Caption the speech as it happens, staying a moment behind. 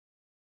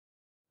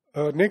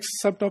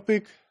Next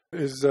subtopic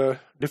is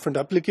different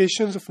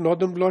applications of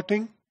northern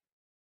blotting.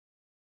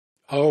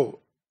 How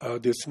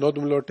this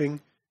northern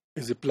blotting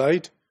is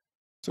applied.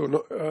 So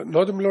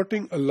northern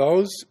blotting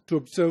allows to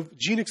observe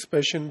gene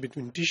expression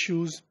between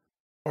tissues,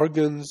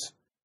 organs,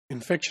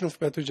 infection of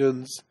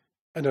pathogens,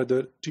 and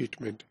other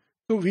treatment.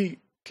 So we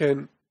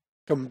can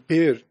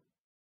compare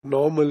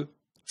normal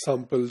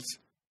samples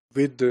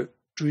with the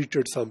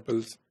treated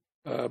samples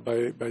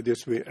by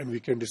this way, and we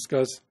can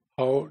discuss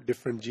how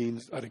different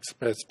genes are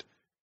expressed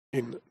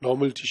in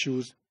normal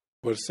tissues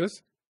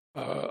versus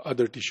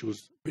other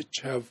tissues which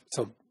have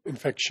some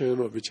infection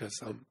or which has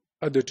some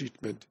other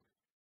treatment.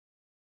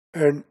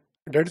 And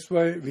that is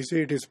why we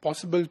say it is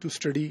possible to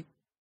study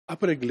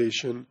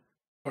upregulation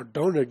or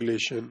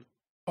downregulation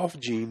of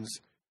genes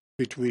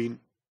between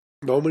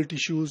normal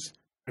tissues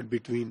and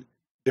between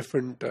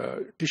different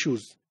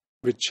tissues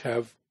which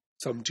have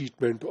some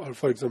treatment, or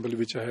for example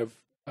which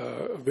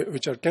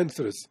are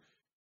cancerous.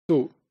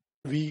 So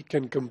we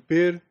can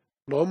compare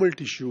normal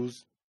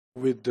tissues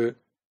with the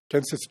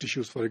cancerous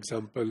tissues, for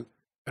example,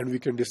 and we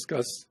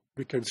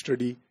can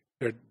study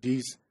that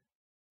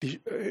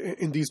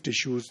in these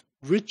tissues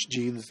which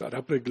genes are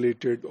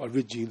upregulated or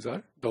which genes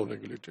are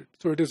downregulated.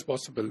 So it is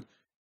possible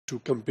to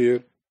compare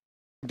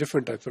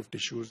different types of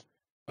tissues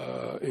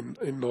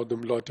in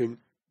northern blotting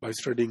by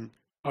studying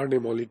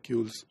RNA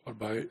molecules or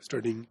by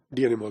studying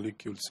DNA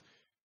molecules.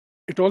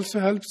 It also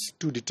helps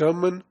to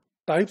determine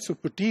types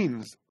of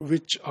proteins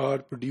which are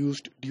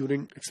produced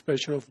during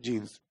expression of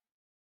genes.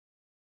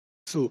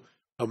 So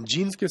हम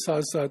genes के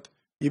साथ साथ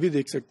ये भी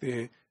देख सकते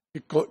हैं कि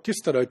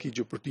किस तरह की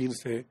जो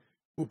proteins हैं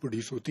वो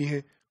प्रोड्यूस होती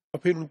हैं, और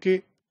फिर उनके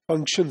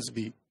फंक्शंस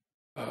भी.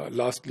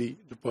 लास्टली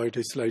जो पॉइंट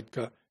है स्लाइड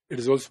का, it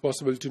is also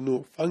possible to know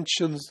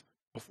functions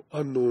of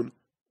unknown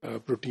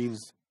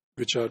proteins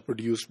which are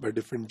produced by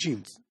different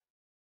genes.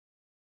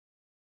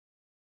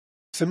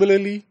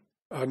 Similarly,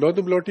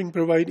 northern blotting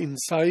provide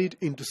insight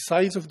into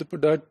size of the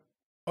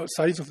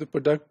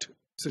product,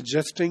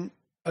 suggesting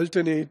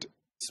alternate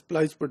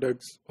splice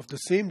products of the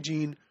same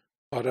gene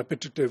or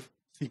repetitive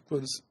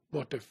sequence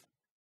motif.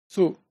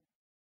 So,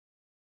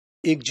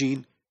 एक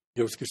gene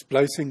या उसकी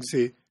splicing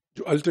से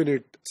जो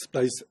alternate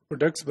splice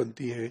products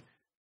बनती हैं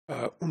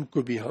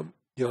उनको भी हम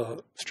यहाँ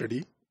स्टडी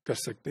कर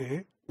सकते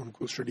हैं,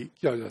 उनको स्टडी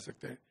किया जा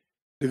सकता है.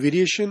 The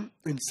variation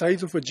in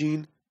size of a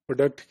gene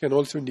product can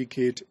also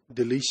indicate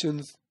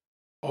deletions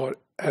or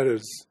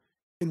errors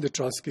in the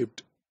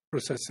transcript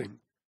processing.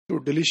 तो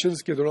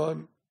deletions के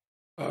दौरान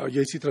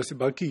या इसी तरह से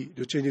बाकी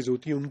जो चेंजेस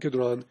होती हैं उनके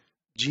दौरान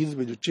जीन्स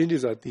में जो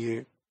चेंजेस आती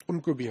हैं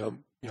उनको भी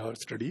हम यहाँ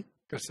स्टडी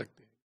कर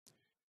सकते हैं.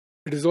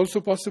 It is also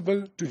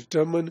possible to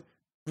determine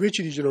which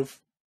region of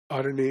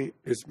RNA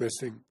is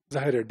missing.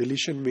 जाहिर है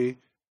डिलीशन में,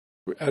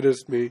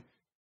 एरर्स में,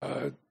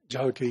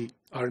 जहाँ कहीं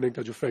RNA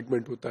का जो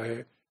फ्रेगमेंट होता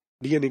है,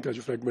 DNA का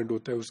जो फ्रेगमेंट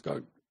होता है उसका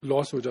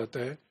लॉस हो जाता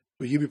है,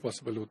 तो ये भी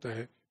पॉसिबल होता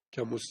है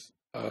कि हम उस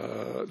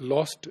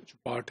लॉस्ट जो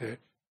पार्ट है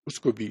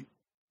उसको भी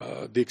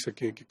देख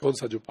सकें कि कौन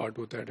सा जो पार्ट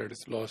होता है दैट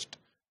इज लॉस्ट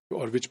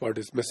और which part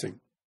is missing.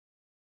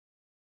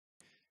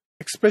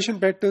 Expression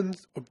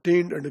patterns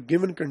obtained under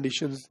given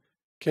conditions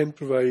can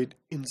provide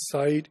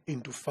insight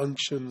into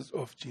functions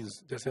of genes.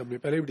 जैसे हमने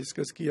पहले भी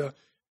डिस्कस किया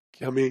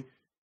कि हमें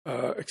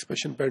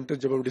एक्सप्रेशन पैटर्न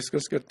जब हम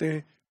डिस्कस करते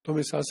हैं तो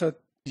हमें साथ साथ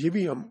ये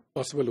भी हम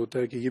पॉसिबल होता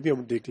है कि ये भी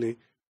हम देख लें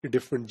कि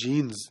डिफरेंट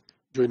जीन्स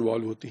जो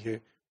इन्वॉल्व होती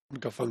हैं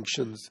उनका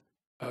फंक्शंस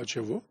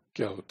जो वो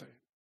क्या होता है.